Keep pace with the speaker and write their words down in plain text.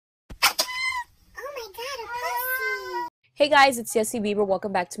Hey guys, it's Jessie Bieber.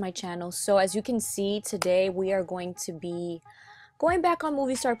 Welcome back to my channel. So as you can see, today we are going to be going back on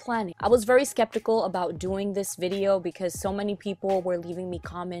Moviestarplanet. I was very skeptical about doing this video because so many people were leaving me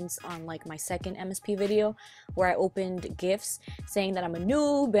comments on like my second MSP video where I opened gifts saying that I'm a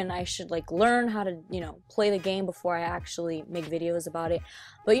noob and I should like learn how to, play the game before I actually make videos about it.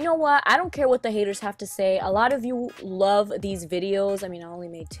 But you know what? I don't care what the haters have to say. A lot of you love these videos. I mean, I only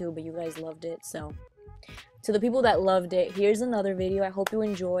made two, but you guys loved it, so to the people that loved it, here's another video. I hope you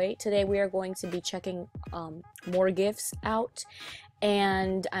enjoy. Today we are going to be checking more gifts out,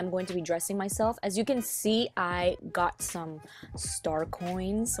 and I'm going to be dressing myself. As you can see, I got some star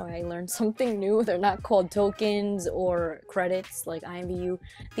coins, so I learned something new. They're not called tokens or credits like IMVU.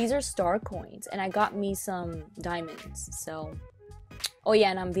 These are star coins, and I got me some diamonds, so... Oh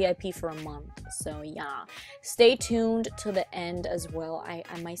yeah, and I'm VIP for a month, so yeah. Stay tuned to the end as well. I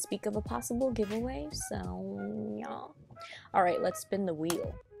might speak of a possible giveaway, so yeah. Alright, let's spin the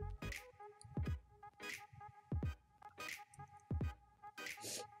wheel.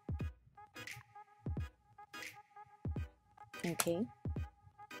 Okay.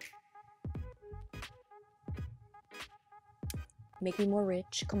 Make me more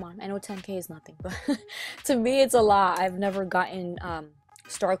rich. Come on. I know 10k is nothing, but to me it's a lot. I've never gotten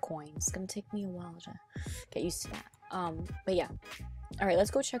star coins. It's gonna take me a while to get used to that. But yeah. Alright,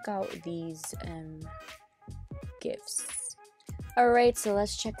 let's go check out these gifts. Alright, so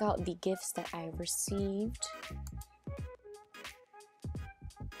let's check out the gifts that I received.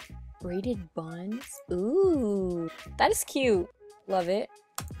 Braided buns. Ooh, that is cute. Love it.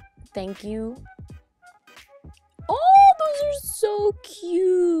 Thank you. Oh, those are so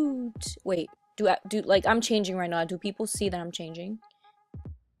cute. Wait, do like I'm changing right now. Do people see that I'm changing?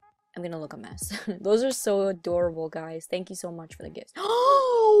 I'm gonna look a mess. Those are so adorable, guys. Thank you so much for the gifts.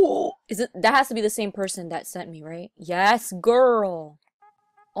 Oh, that has to be the same person that sent me, right? Yes, girl.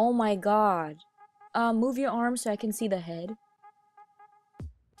 Oh my god. Move your arm so I can see the head.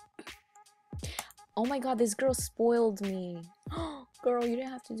 Oh my god, this girl spoiled me. Girl, you didn't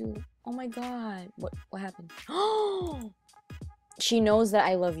have to do. Oh my god. What happened? Oh, she knows that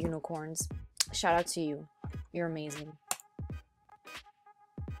I love unicorns. Shout out to you. You're amazing.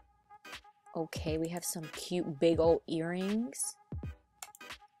 Okay, we have some cute big old earrings.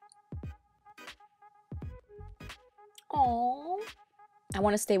 Oh, I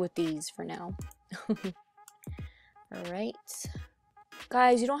want to stay with these for now. All right.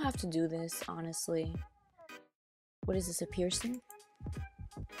 Guys, you don't have to do this, honestly. What is this, a piercing?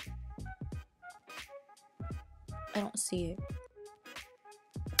 I don't see it.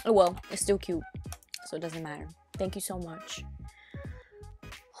 Oh well, it's still cute, so it doesn't matter. Thank you so much.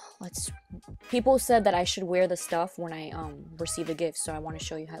 People said that I should wear the stuff when I receive a gift, so I want to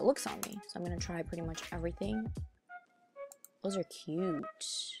show you how it looks on me. So I'm gonna try pretty much everything. Those are cute.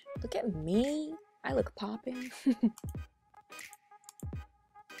 Look at me. I look popping.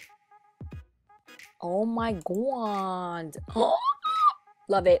 Oh my god. Oh,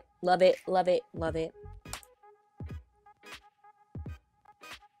 love it, love it, love it, love it.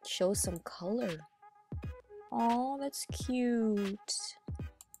 Show some color. Oh, that's cute.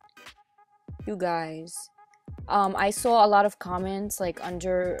 You guys, I saw a lot of comments like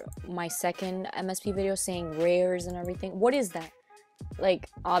under my second MSP video saying rares and everything. What is that? Like,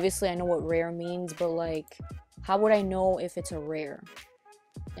 obviously I know what rare means, but like, how would I know if it's a rare?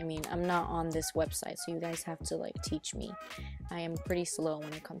 I mean, I'm not on this website, so you guys have to like teach me. I am pretty slow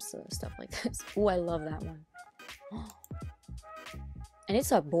when it comes to stuff like this. Ooh, I love that one. And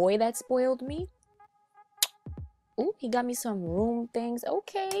it's a boy that spoiled me. Ooh, he got me some room things.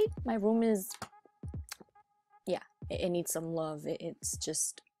 Okay, my room is, yeah, it needs some love. It's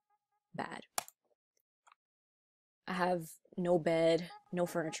just bad. I have no bed, no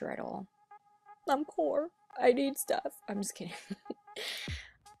furniture at all. I'm poor. I need stuff. I'm just kidding.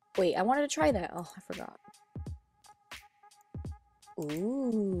 Wait, I wanted to try that. Oh, I forgot.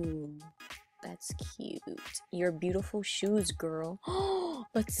 Ooh, that's cute. Your beautiful shoes, girl. Oh,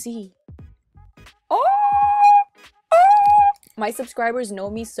 let's see. Oh! My subscribers know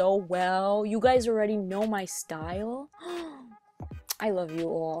me so well. You guys already know my style. I love you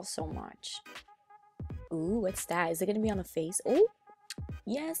all so much. Ooh, what's that? Is it gonna be on the face? Oh,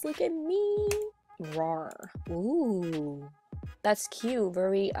 yes, look at me. Rawr. Ooh, that's cute.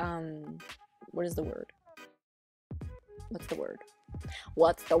 Very, what is the word? What's the word?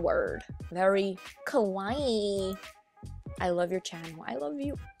 What's the word? Very kawaii. I love your channel. I love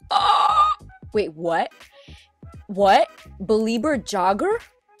you. Oh! Wait, what? What? Belieber Jogger?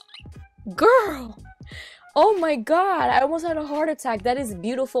 Girl! Oh my god, I almost had a heart attack. That is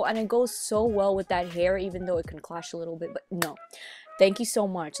beautiful, and it goes so well with that hair, even though it can clash a little bit, but no. Thank you so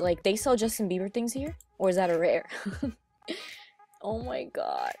much. Like, they sell Justin Bieber things here? Or is that a rare? Oh my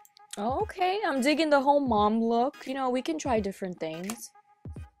god. Okay, I'm digging the whole mom look. You know, we can try different things.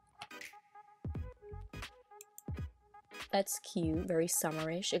 That's cute, very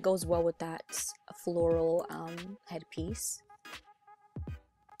summerish. It goes well with that floral headpiece.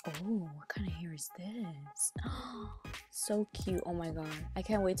 Oh, what kind of hair is this? So cute. Oh my god. I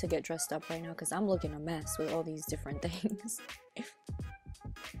can't wait to get dressed up right now because I'm looking a mess with all these different things.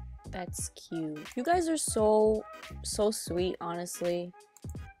 That's cute. You guys are so sweet, honestly.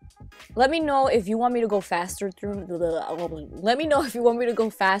 Let me know if you want me to go faster through. Let me know if you want me to go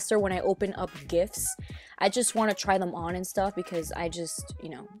faster when I open up gifts. I just want to try them on and stuff because I just, you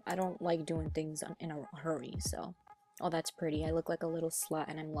know, I don't like doing things in a hurry. So, oh, that's pretty. I look like a little slut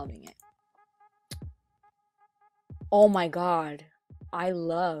and I'm loving it. Oh my god. I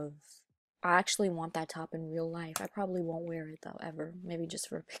actually want that top in real life. I probably won't wear it though, ever. Maybe just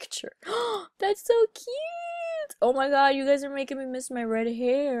for a picture. That's so cute! Oh my god, you guys are making me miss my red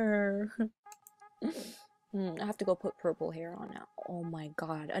hair. I have to go put purple hair on now. Oh my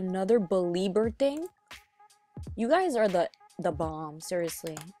god, another Belieber thing? You guys are the bomb,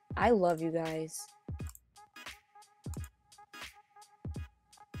 seriously. I love you guys.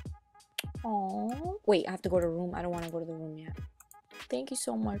 Oh, wait, I have to go to the room. I don't want to go to the room yet. Thank you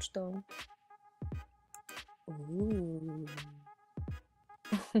so much, though. Ooh.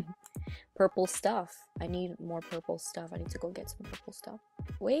 Purple stuff. I need more purple stuff. I need to go get some purple stuff.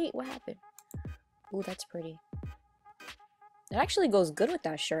 Wait, what happened? Ooh, that's pretty. It actually goes good with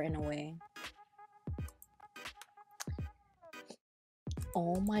that shirt in a way.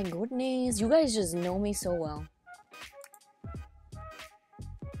 Oh my goodness. You guys just know me so well.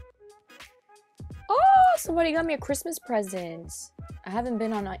 Oh, somebody got me a Christmas present. I haven't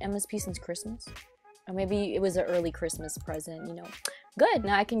been on MSP since Christmas. Or maybe it was an early Christmas present, you know. Good,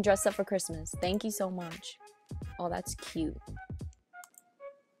 now I can dress up for Christmas. Thank you so much. Oh, that's cute.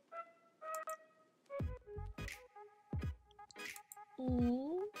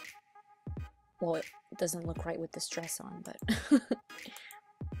 Well, it doesn't look right with this dress on, but...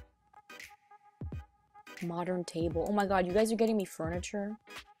 Modern table. Oh my god, you guys are getting me furniture?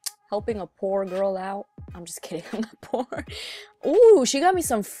 Helping a poor girl out? I'm just kidding, I'm not poor. Ooh, she got me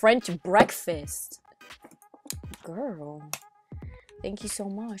some French breakfast. Girl. Thank you so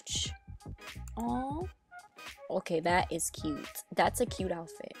much. Aww. Okay, that is cute. That's a cute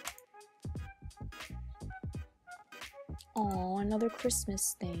outfit. Oh, another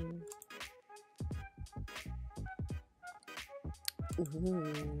Christmas thing.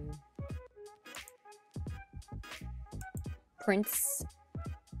 Ooh. Prince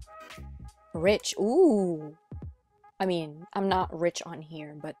Rich. Ooh. I mean, I'm not rich on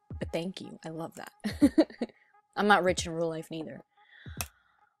here, but thank you. I love that. I'm not rich in real life neither.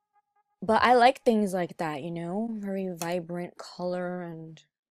 But I like things like that, you know? Very vibrant color and,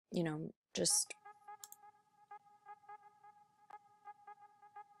 you know, just...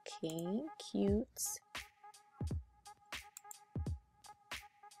 Okay, cute.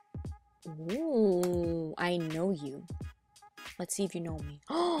 Ooh, I know you. Let's see if you know me.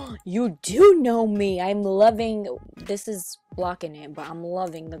 Oh, you do know me. I'm loving... This is blocking it, but I'm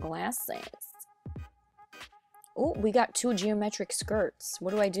loving the glasses. Oh, we got 2 geometric skirts.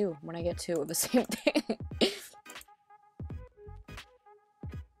 What do I do when I get 2 of the same thing?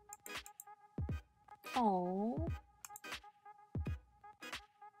 Oh.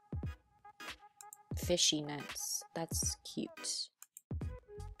 Fishy nets. That's cute.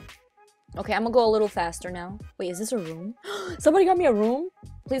 Okay, I'm gonna go a little faster now. Wait, is this a room? Somebody got me a room?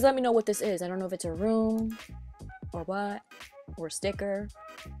 Please let me know what this is. I don't know if it's a room or what, or a sticker.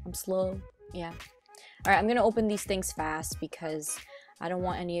 I'm slow. Yeah. Alright, I'm gonna open these things fast because I don't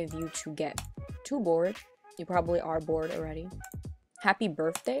want any of you to get too bored. You probably are bored already. Happy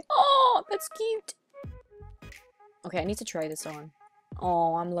birthday. Oh, that's cute. Okay, I need to try this on.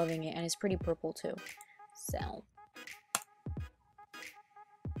 Oh, I'm loving it. And it's pretty purple too. So.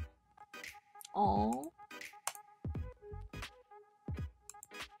 Oh.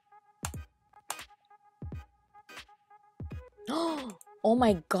 Oh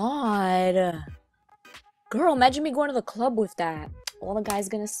my god. Girl, imagine me going to the club with that. All the guys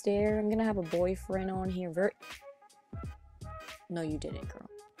gonna stare. I'm gonna have a boyfriend on here. No, you didn't, girl.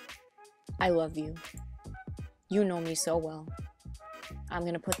 I love you. You know me so well. I'm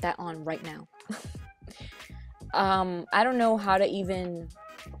gonna put that on right now. I don't know how to even...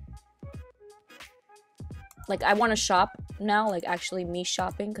 Like, I want to shop now. Like, actually me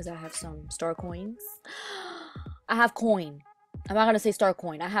shopping because I have some star coins. I have coin. I'm not gonna say star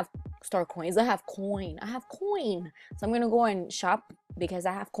coin. I have star coins. I have coin. I have coin. So I'm gonna go and shop because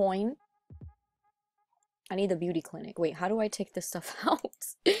I have coin. I need the beauty clinic. Wait, how do I take this stuff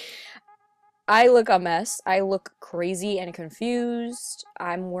out? I look a mess. I look crazy and confused.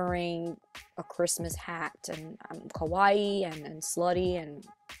 I'm wearing a Christmas hat and I'm kawaii and slutty and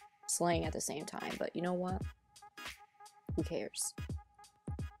slaying at the same time. But you know what? Who cares?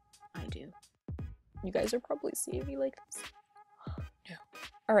 I do. You guys are probably seeing me like this. No.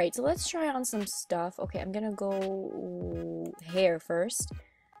 Alright, so let's try on some stuff. Okay, I'm gonna go hair first.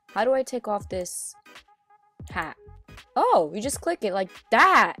 How do I take off this hat? Oh, you just click it like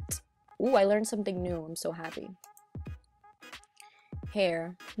that. Ooh, I learned something new. I'm so happy.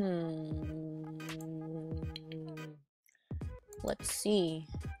 Hair. Let's see.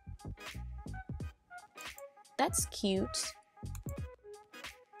 That's cute.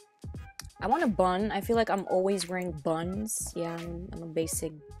 I want a bun. I feel like I'm always wearing buns. Yeah, I'm a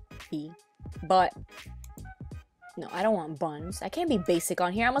basic B. But, no, I don't want buns. I can't be basic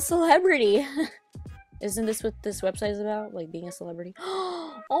on here. I'm a celebrity. Isn't this what this website is about? Like, being a celebrity?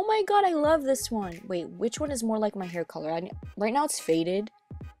 Oh my god, I love this one. Wait, which one is more like my hair color? Right now it's faded.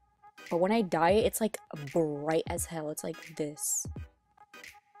 But when I dye it, it's like bright as hell. It's like this.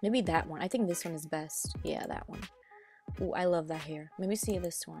 Maybe that one. I think this one is best. Yeah, that one. Ooh, I love that hair. Maybe see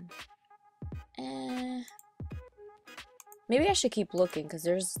this one. Maybe I should keep looking because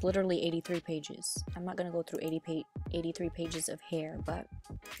there's literally 83 pages. I'm not gonna go through 83 pages of hair, but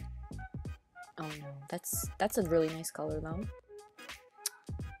oh no, that's a really nice color though.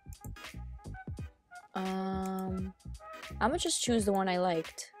 I'm gonna just choose the one I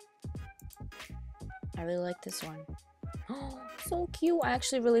liked. I really like this one. Oh, so cute. I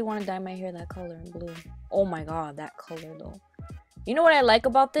actually really want to dye my hair that color in blue. Oh my god, that color though. You know what I like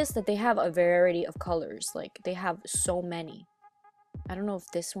about this? That they have a variety of colors. Like, they have so many. I don't know if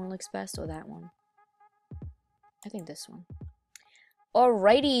this one looks best or that one. I think this one.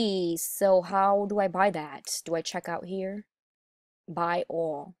 Alrighty, so how do I buy that? Do I check out here? Buy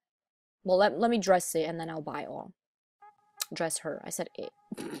all. Well, let me dress it and then I'll buy all. Dress her. I said it.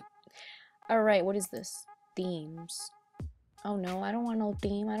 Alright, what is this? Themes. Oh no, I don't want no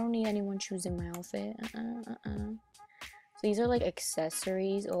theme. I don't need anyone choosing my outfit. So these are like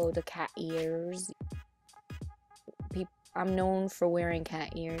accessories. Oh, the cat ears. I'm known for wearing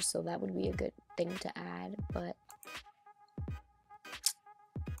cat ears, so that would be a good thing to add, but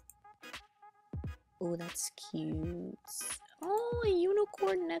oh, that's cute. Oh, a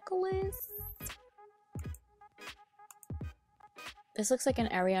unicorn necklace. This looks like an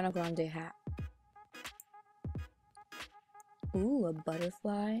Ariana Grande hat. Ooh, a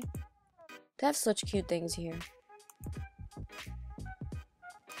butterfly. They have such cute things here.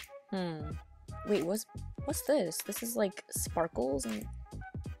 Wait, what's this? This is like sparkles and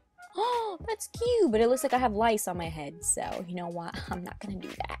oh, that's cute, but it looks like I have lice on my head, so you know what? I'm not gonna do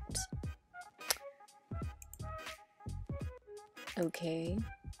that. Okay.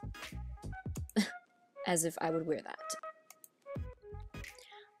 As if I would wear that.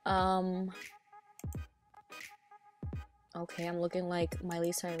 Okay, I'm looking like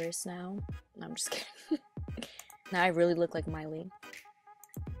Miley Cyrus now. No, I'm just kidding. Now I really look like Miley.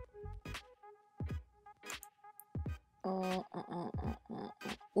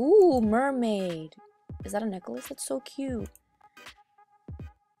 Ooh, mermaid. Is that a necklace? That's so cute.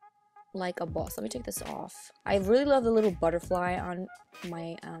 Like a boss. Let me take this off. I really love the little butterfly on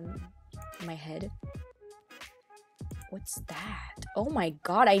my my head. What's that? Oh my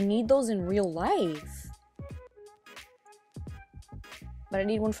god, I need those in real life. But I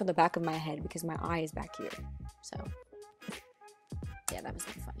need one for the back of my head because my eye is back here. So yeah, that was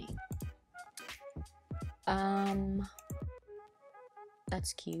not funny.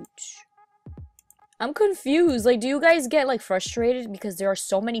 That's cute. I'm confused. Like, do you guys get like frustrated because there are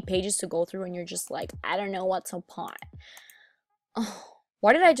so many pages to go through and you're just like, I don't know what to put. Oh,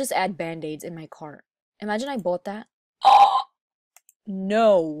 why did I just add band-aids in my cart? Imagine I bought that. Oh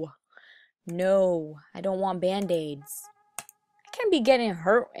no. No, I don't want band-aids. I can't be getting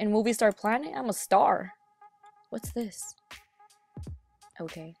hurt in Moviestarplanet. I'm a star. What's this?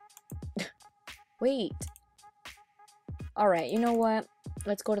 Okay. Wait. Alright, you know what?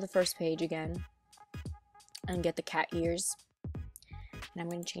 Let's go to the first page again. And get the cat ears. And I'm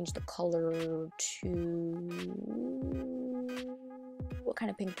going to change the color to... What kind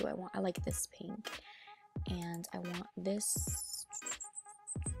of pink do I want? I like this pink. And I want this...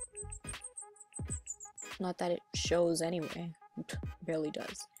 Not that it shows anyway. It barely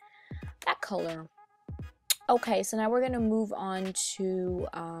does. That color. Okay, so now we're going to move on to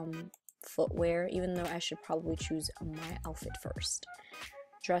footwear, even though I should probably choose my outfit first.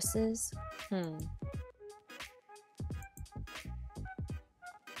 Dresses. I'm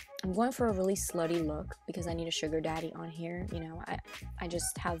going for a really slutty look because I need a sugar daddy on here. You know, I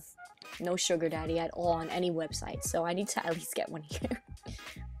just have no sugar daddy at all on any website, so I need to at least get one here.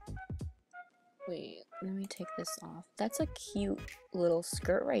 Wait, let me take this off. That's a cute little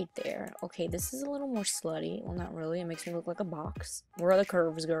skirt right there. Okay, this is a little more slutty. Well, not really. It makes me look like a box. Where are the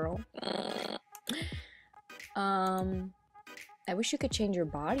curves, girl? I wish you could change your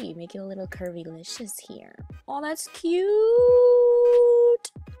body. Make it a little curvy-licious here. Oh, that's cute!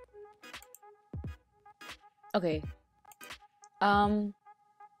 Okay.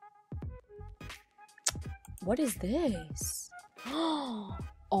 What is this?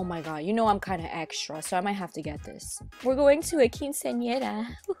 Oh my god, you know I'm kind of extra, so I might have to get this. We're going to a quinceañera.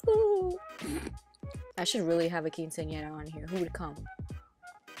 Woohoo! I should really have a quinceañera on here. Who would come?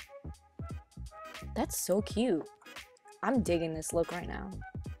 That's so cute. I'm digging this look right now.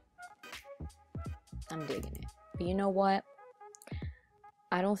 I'm digging it. But you know what?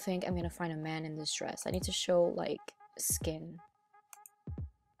 I don't think I'm gonna find a man in this dress. I need to show, like, skin.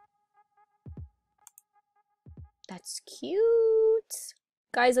 That's cute.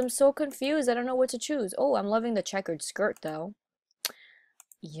 Guys, I'm so confused. I don't know what to choose. Oh, I'm loving the checkered skirt, though.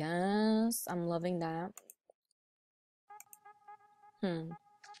 Yes, I'm loving that.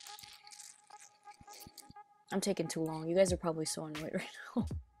 I'm taking too long. You guys are probably so annoyed right now.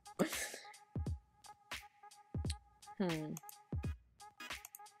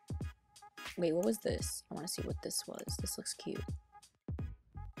 Wait, what was this? I want to see what this was. This looks cute.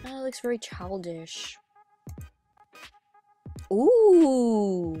 Oh, it looks very childish.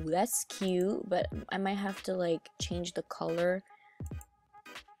 Ooh, that's cute, but I might have to, like, change the color.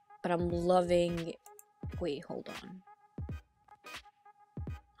 But I'm loving... Wait, hold on.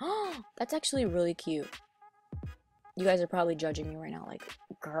 Oh, that's actually really cute. You guys are probably judging me right now, like,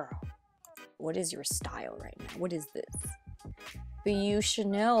 girl, what is your style right now? What is this? But you should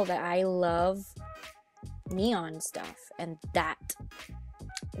know that I love neon stuff, and that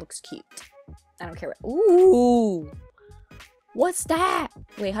looks cute. I don't care what... Ooh! What's that?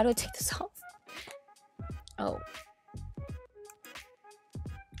 Wait, how do I take this off? Oh.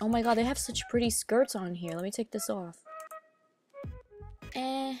 Oh my god, they have such pretty skirts on here. Let me take this off.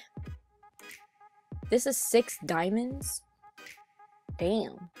 This is 6 diamonds?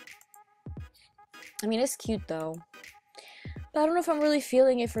 Damn. I mean, it's cute though. But I don't know if I'm really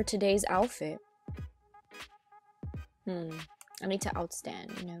feeling it for today's outfit. I need to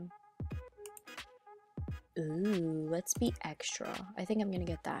outstand, you know. Ooh, let's be extra. I think I'm gonna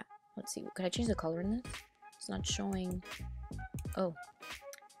get that. Let's see. Could I change the color in this? It's not showing. Oh.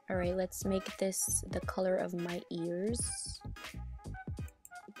 Alright, let's make this the color of my ears.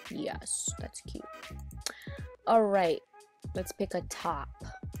 Yes, that's cute. Alright, let's pick a top.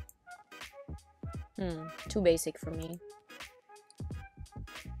 Too basic for me.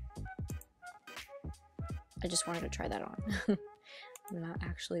 I just wanted to try that on. I'm not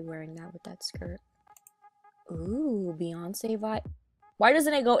actually wearing that with that skirt. Ooh, Beyonce vibe. Why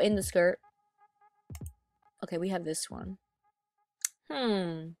doesn't it go in the skirt? Okay, we have this one.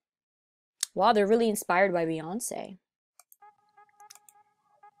 Wow, they're really inspired by Beyonce.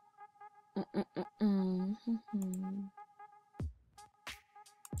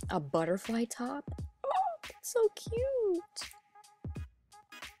 A butterfly top? Oh, that's so cute.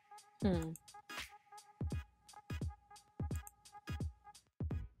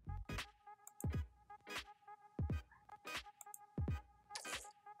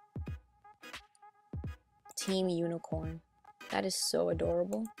 Team Unicorn. That is so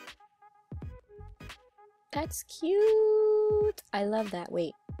adorable. That's cute. I love that.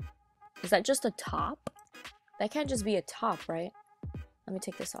 Wait, is that just a top? That can't just be a top, right? Let me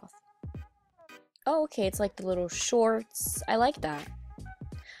take this off. Oh, okay, it's like the little shorts. I like that.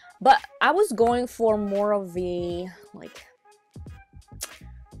 But I was going for more of a, like,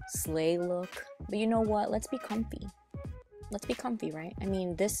 slay look. But you know what? Let's be comfy. Let's be comfy, right? I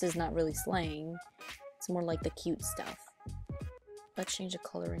mean, this is not really slaying. It's more like the cute stuff. Let's change the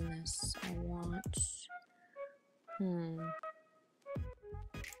color in this. I want... I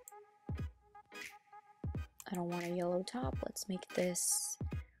don't want a yellow top. Let's make this...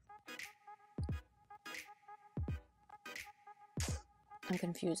 I'm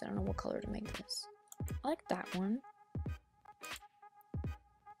confused. I don't know what color to make this. I like that one.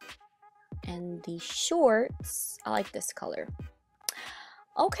 And the shorts, I like this color.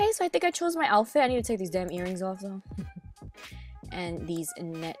 Okay, so I think I chose my outfit. I need to take these damn earrings off though. And these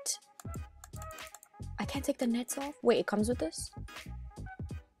net. I can't take the nets off? Wait, it comes with this?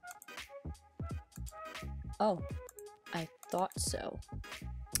 Oh, I thought so.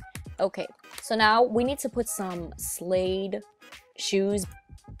 Okay, so now we need to put some Slade shoes.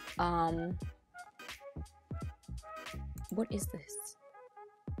 What is this?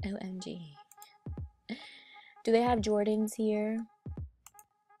 OMG. Do they have Jordans here?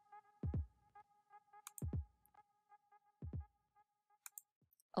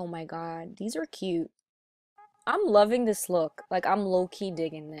 Oh my god, these are cute. I'm loving this look. Like, I'm low-key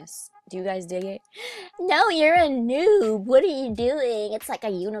digging this. Do you guys dig it? No, you're a noob. What are you doing? It's like a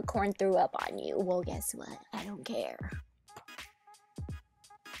unicorn threw up on you. Well, guess what? I don't care.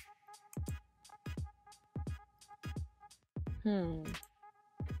 Ooh.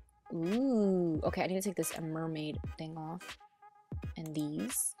 Okay, I need to take this mermaid thing off. And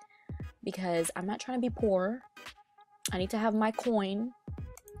these. Because I'm not trying to be poor. I need to have my coin.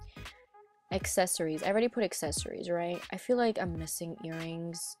 Accessories. I already put accessories, right? I feel like I'm missing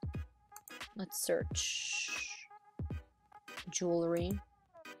earrings. Let's search. Jewelry.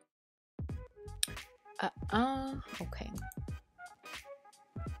 Okay.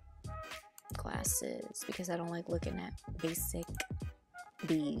 Glasses, because I don't like looking at basic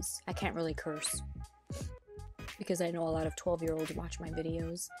bees. I can't really curse. Because I know a lot of 12-year-olds watch my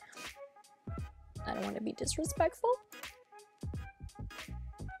videos. I don't want to be disrespectful.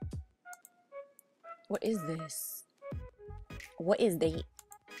 What is this? What is they?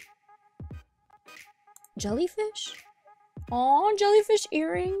 Jellyfish? Aw, jellyfish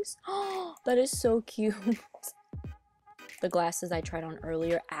earrings. Oh, that is so cute. The glasses I tried on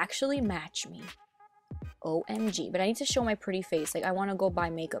earlier actually match me. OMG. But I need to show my pretty face. Like, I want to go buy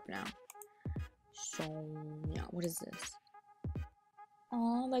makeup now. So, yeah. What is this?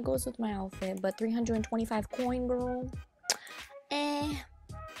 Oh, that goes with my outfit. But 325 coin, girl. Eh.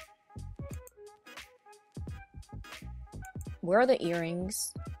 Where are the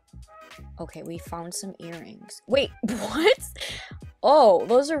earrings? Okay, we found some earrings. Wait, what? Oh,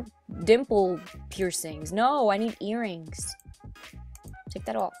 those are dimple piercings. No, I need earrings. Take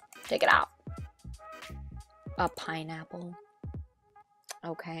that off. Take it out. A pineapple.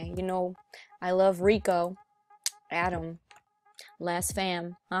 Okay, you know, I love Rico. Adam. Last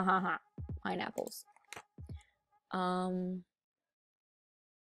fam. Ha ha ha. Pineapples.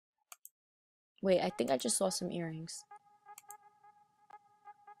 Wait, I think I just saw some earrings.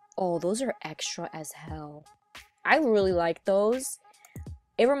 Oh, those are extra as hell. I really like those.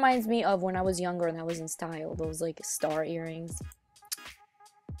 It reminds me of when I was younger and I was in style. Those like star earrings.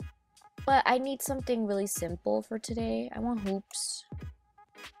 But I need something really simple for today. I want hoops.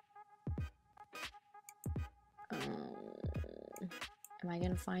 Am I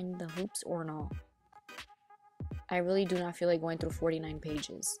gonna find the hoops or not? I really do not feel like going through 49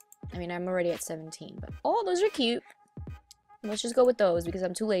 pages. I mean, I'm already at 17, but oh, those are cute. Let's just go with those because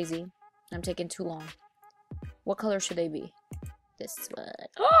I'm too lazy. I'm taking too long. What color should they be? This one.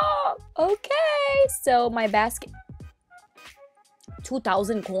 Oh, okay. So my basket.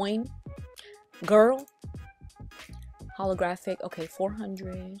 2,000 coin. Girl. Holographic. Okay,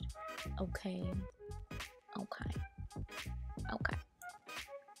 400. Okay. Okay. Okay.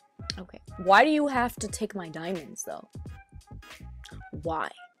 Okay. Why do you have to take my diamonds, though? Why?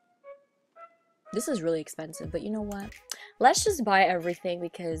 This is really expensive, but you know what? Let's just buy everything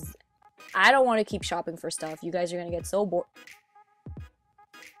because I don't want to keep shopping for stuff. You guys are going to get so bored.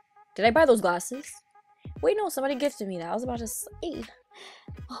 Did I buy those glasses? Wait, no, somebody gifted me that. I was about to say.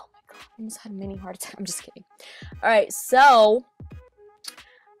 Oh my god, I almost had a mini heart attack. I'm just kidding. Alright, so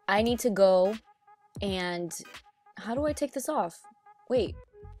I need to go and how do I take this off? Wait,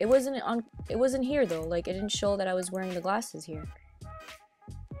 it wasn't here though. Like, it didn't show that I was wearing the glasses here.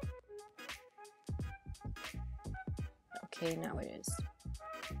 Okay, now it is.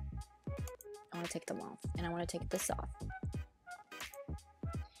 I want to take them off, and I want to take this off.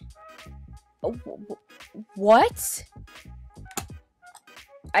 Oh, what?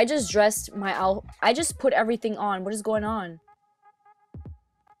 I just dressed my out. I just put everything on. What is going on?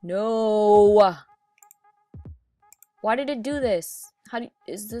 No. Why did it do this?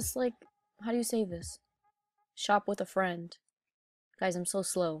 Is this like, how do you save this? Shop with a friend. Guys, I'm so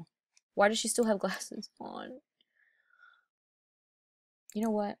slow. Why does she still have glasses on? You know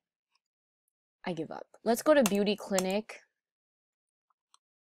what? I give up. Let's go to beauty clinic.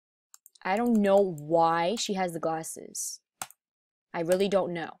 I don't know why she has the glasses. I really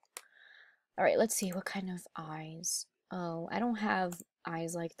don't know. All right, let's see what kind of eyes. Oh, I don't have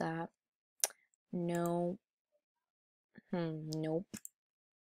eyes like that. No. Nope.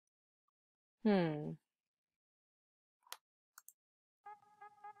 No.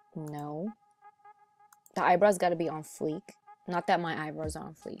 The eyebrows gotta be on fleek. Not that my eyebrows are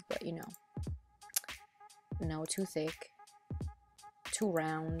on fleek, but you know. No, too thick. Too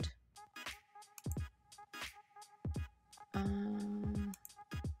round.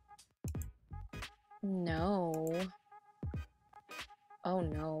 No. Oh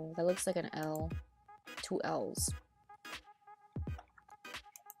no, that looks like an L. Two L's.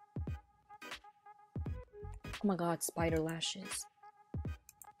 Oh my god, spider lashes.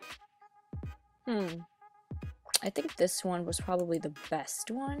 I think this one was probably the best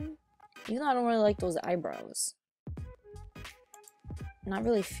one. Even though I don't really like those eyebrows. Not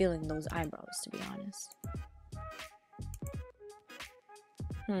really feeling those eyebrows, to be honest.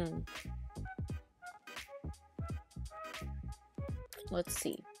 Let's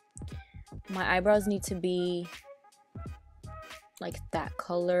see. My eyebrows need to be like that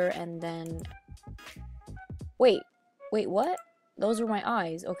color, and then... Wait, what? Those were my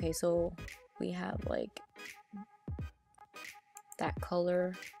eyes. Okay, so we have like that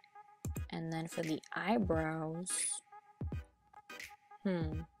color, and then for the eyebrows...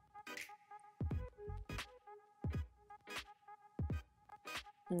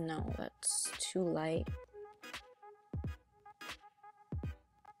 No, that's too light.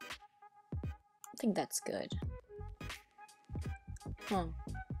 I think that's good.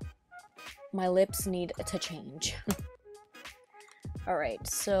 My lips need to change. Alright,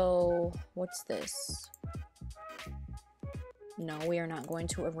 so what's this? No, we are not going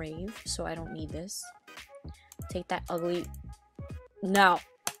to a rave, so I don't need this. Take that ugly... No!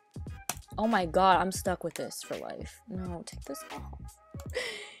 Oh my god, I'm stuck with this for life. No, take this off.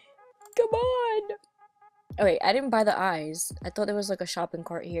 Come on! Okay, I didn't buy the eyes. I thought there was like a shopping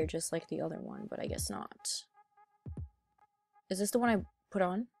cart here, just like the other one, but I guess not. Is this the one I put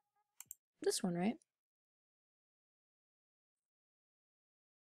on? This one, right?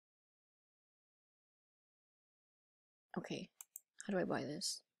 Okay, how do I buy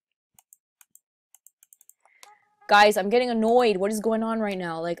this? Guys, I'm getting annoyed. What is going on right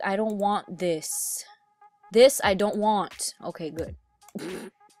now? Like, I don't want this. This I don't want. Okay, good.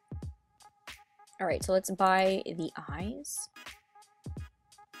 Alright, so let's buy the eyes.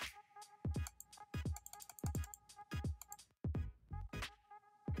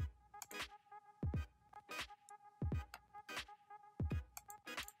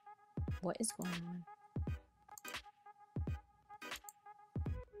 What is going on?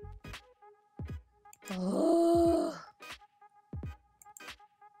 Oh.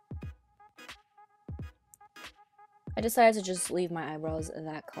 I decided to just leave my eyebrows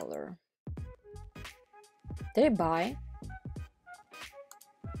that color. Did it buy?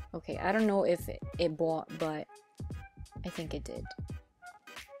 Okay, I don't know if it bought, but I think it did.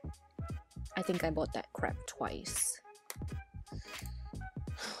 I think I bought that crap twice.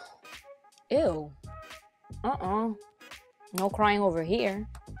 Ew. No crying over here.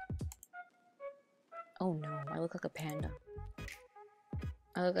 Oh no, I look like a panda.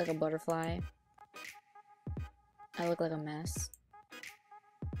 I look like a butterfly. I look like a mess.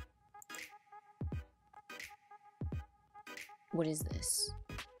 What is this?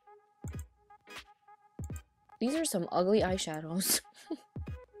 These are some ugly eyeshadows.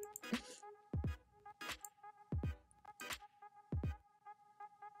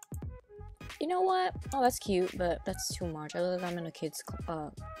 You know what? Oh, that's cute, but that's too much. I look like I'm in a kid's,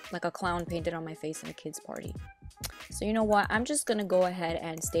 like a clown painted on my face in a kid's party. So you know what? I'm just gonna go ahead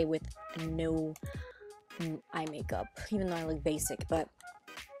and stay with no eye makeup, even though I look basic, but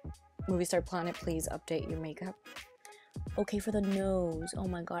Moviestarplanet, please update your makeup. Okay, for the nose. Oh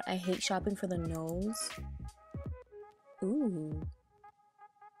my god, I hate shopping for the nose. Ooh.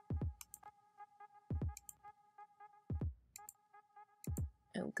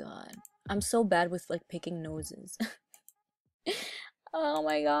 Oh god. I'm so bad with like picking noses. Oh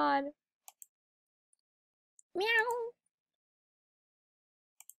my god. Meow.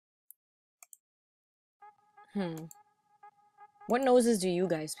 What noses do you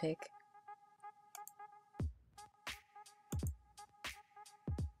guys pick?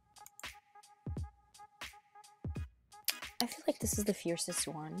 I feel like this is the fiercest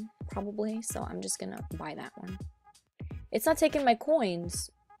one, probably, so I'm just gonna buy that one. It's not taking my coins.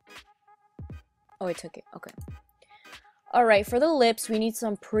 Oh, I took it. Okay. Alright, for the lips, we need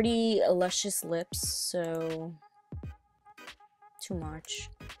some pretty luscious lips, so... Too much.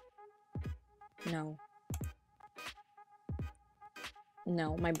 No.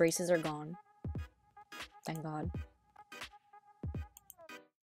 No, my braces are gone. Thank God.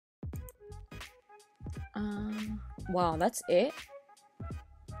 Wow, that's it?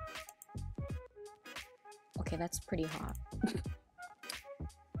 Okay, that's pretty hot.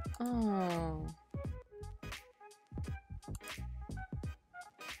 Oh.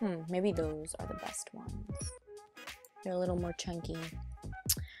 Maybe those are the best ones. They're a little more chunky.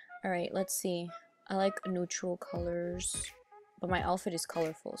 Alright, let's see. I like neutral colors. But my outfit is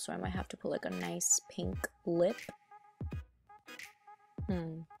colorful, so I might have to put like a nice pink lip.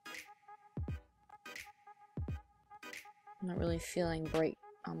 I'm not really feeling bright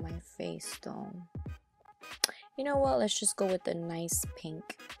on my face though. You know what? Let's just go with the nice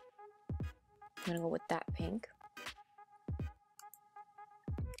pink. I'm gonna go with that pink.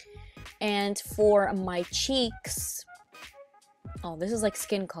 And for my cheeks, oh, this is like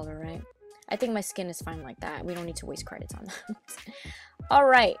skin color, right? I think my skin is fine like that. We don't need to waste credits on that. All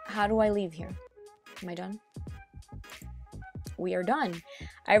right, how do I leave here? Am I done? We are done.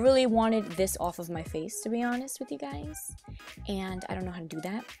 I really wanted this off of my face, to be honest with you guys. And I don't know how to do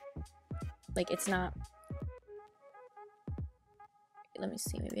that. Like, it's not... Let me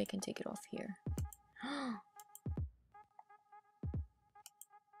see, maybe I can take it off here.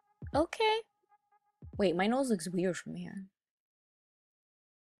 Okay. Wait, my nose looks weird from here.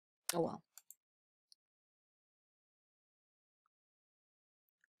 Oh well.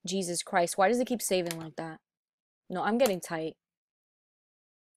 Jesus Christ, why does it keep saving like that? No, I'm getting tight.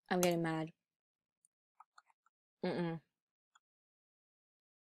 I'm getting mad.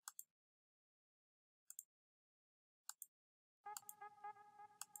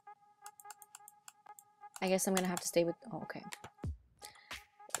 I guess I'm gonna have to stay with... Oh, okay.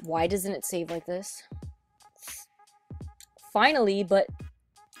 Why doesn't it save like this? Finally, but...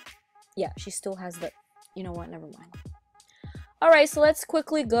 Yeah, she still has the... You know what? Never mind. Alright, so let's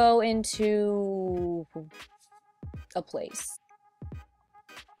quickly go into... a place.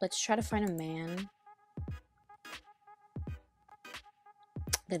 Let's try to find a man.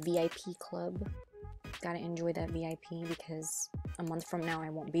 The VIP club. Gotta enjoy that VIP because a month from now I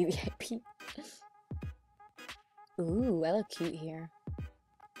won't be VIP. Ooh, I look cute here.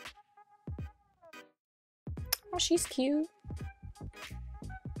 Oh, she's cute.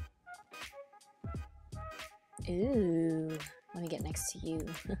 Ooh, let me get next to you.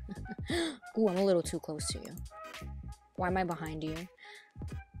 Ooh, I'm a little too close to you. Why am I behind you?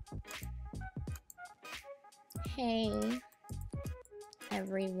 Hey,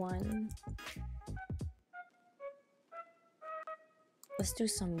 everyone. Let's do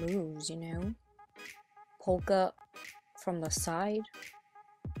some moves, you know? Polka from the side.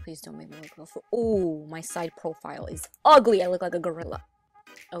 Please don't make me look awful. Oh, my side profile is ugly. I look like a gorilla.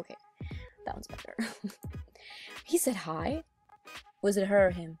 Okay, that one's better. He said hi. Was it her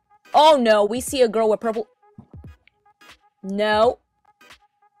or him? Oh no, we see a girl with purple. No.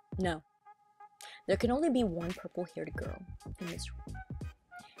 No. There can only be one purple-haired girl in this room.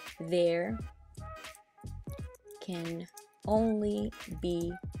 There can only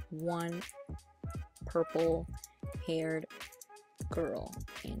be one purple-haired girl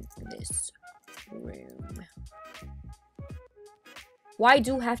in this room. Why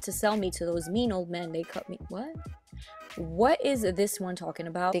do you have to sell me to those mean old men? They cut me. What? What is this one talking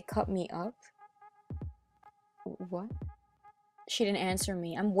about? They cut me up? What? She didn't answer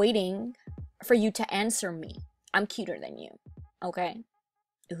me. I'm waiting for you to answer me. I'm cuter than you. Okay?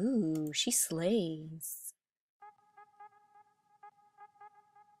 Ooh, she slays.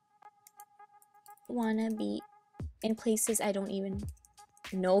 Wanna be in places I don't even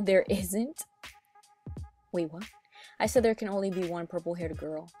know there isn't? Wait, what? I said there can only be one purple-haired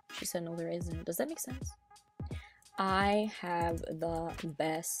girl. She said no, there isn't. Does that make sense? I have the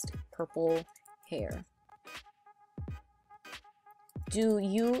best purple hair. Do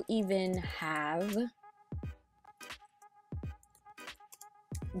you even have...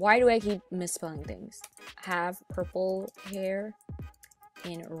 Why do I keep misspelling things? Have purple hair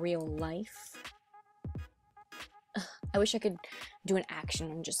in real life? Ugh, I wish I could do an action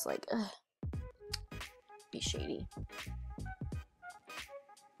and just like, be shady.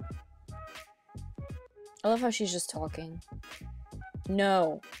 I love how she's just talking.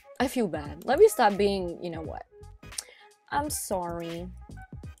 No, I feel bad. Let me stop being, you know what? I'm sorry.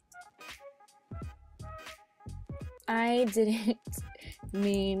 I didn't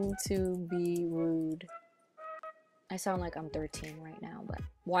mean to be rude. I sound like I'm 13 right now, but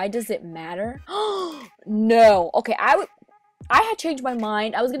why does it matter? No. Okay, I had changed my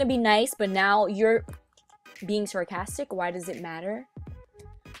mind. I was gonna be nice, but now you're being sarcastic. Why does it matter?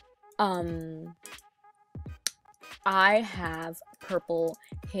 I have purple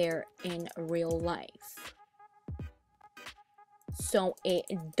hair in real life. So it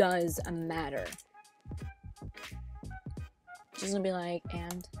does matter. She's gonna be like,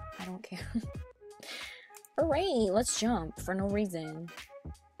 and I don't care. Hooray, let's jump for no reason.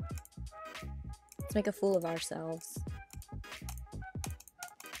 Let's make a fool of ourselves.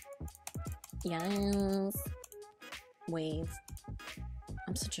 Yes. wave.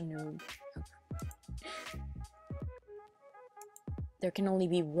 I'm such a noob. There can only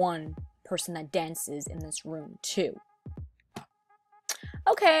be one person that dances in this room, too.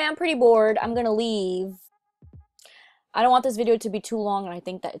 Okay, I'm pretty bored. I'm gonna leave. I don't want this video to be too long, and I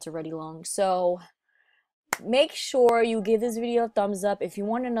think that it's already long. So make sure you give this video a thumbs up. If you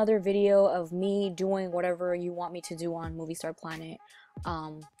want another video of me doing whatever you want me to do on Moviestarplanet,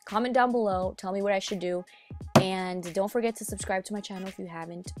 comment down below. Tell me what I should do. And don't forget to subscribe to my channel if you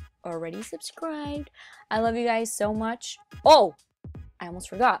haven't already subscribed. I love you guys so much. Oh, I almost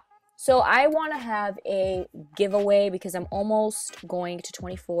forgot. So I want to have a giveaway because I'm almost going to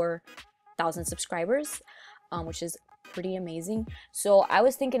 24,000 subscribers, which is pretty amazing. So I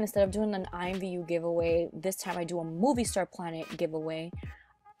was thinking instead of doing an IMVU giveaway, this time I do a Moviestarplanet giveaway.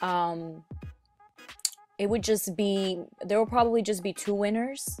 It would just be, there will probably just be 2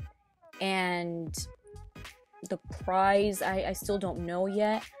 winners, and the prize I still don't know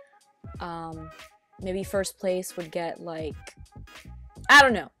yet. Maybe first place would get like, I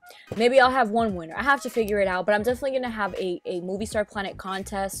don't know. Maybe I'll have 1 winner. I have to figure it out, but I'm definitely gonna have a Moviestarplanet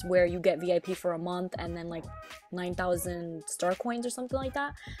contest where you get VIP for a month and then like 9,000 star coins or something like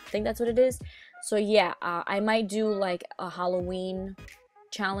that. I think that's what it is. So yeah, I might do like a Halloween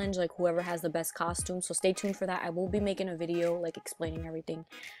challenge, like whoever has the best costume. So stay tuned for that. I will be making a video like explaining everything.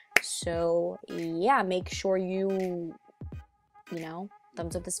 So yeah, make sure you know,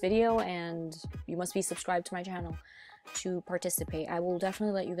 thumbs up this video, and you must be subscribed to my channel to participate. I will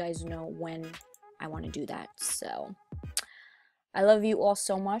definitely let you guys know when I want to do that. So I love you all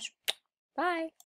so much. Bye.